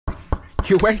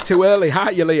You're way too early,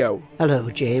 aren't you, Leo? Hello,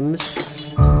 James.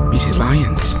 Mrs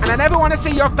Lyons. And I never want to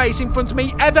see your face in front of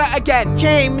me ever again.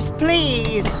 James,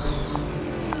 please.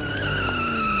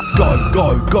 Go,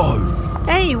 go, go.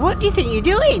 Hey, what do you think you're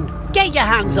doing? Get your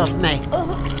hands off me.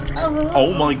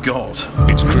 Oh my God.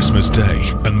 It's Christmas Day,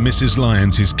 and Mrs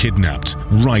Lyons is kidnapped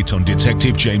right on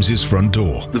Detective James's front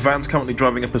door. The van's currently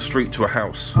driving up a street to a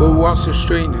house. Well, what's the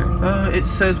street name? It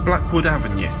says Blackwood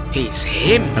Avenue. It's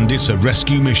him. And it's a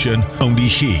rescue mission only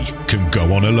he can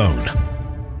go on alone.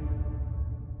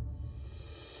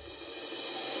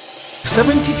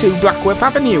 72 Blackworth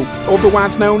Avenue,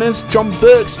 otherwise known as John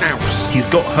Burke's house. He's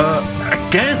got her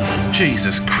again.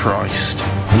 Jesus Christ.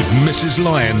 With Mrs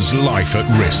Lyons' life at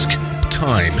risk,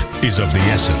 time is of the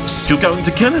essence. You're going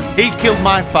to kill him? He killed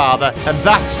my father, and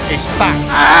that is fact.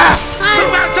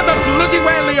 Move out of the bloody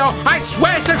way, Leo! I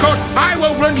swear to God, I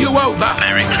will run you over!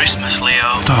 Merry Christmas,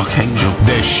 Leo. Dark Angel.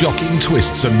 There's shocking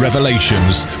twists and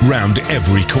revelations round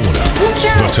every corner.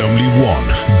 But only one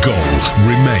goal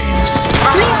remains.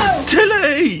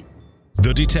 Tilly!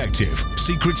 The Detective,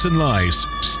 Secrets and Lies,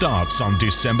 starts on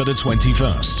December the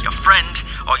 21st. Your friend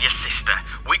or your sister,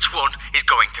 which one is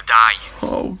going to die?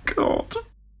 Oh God.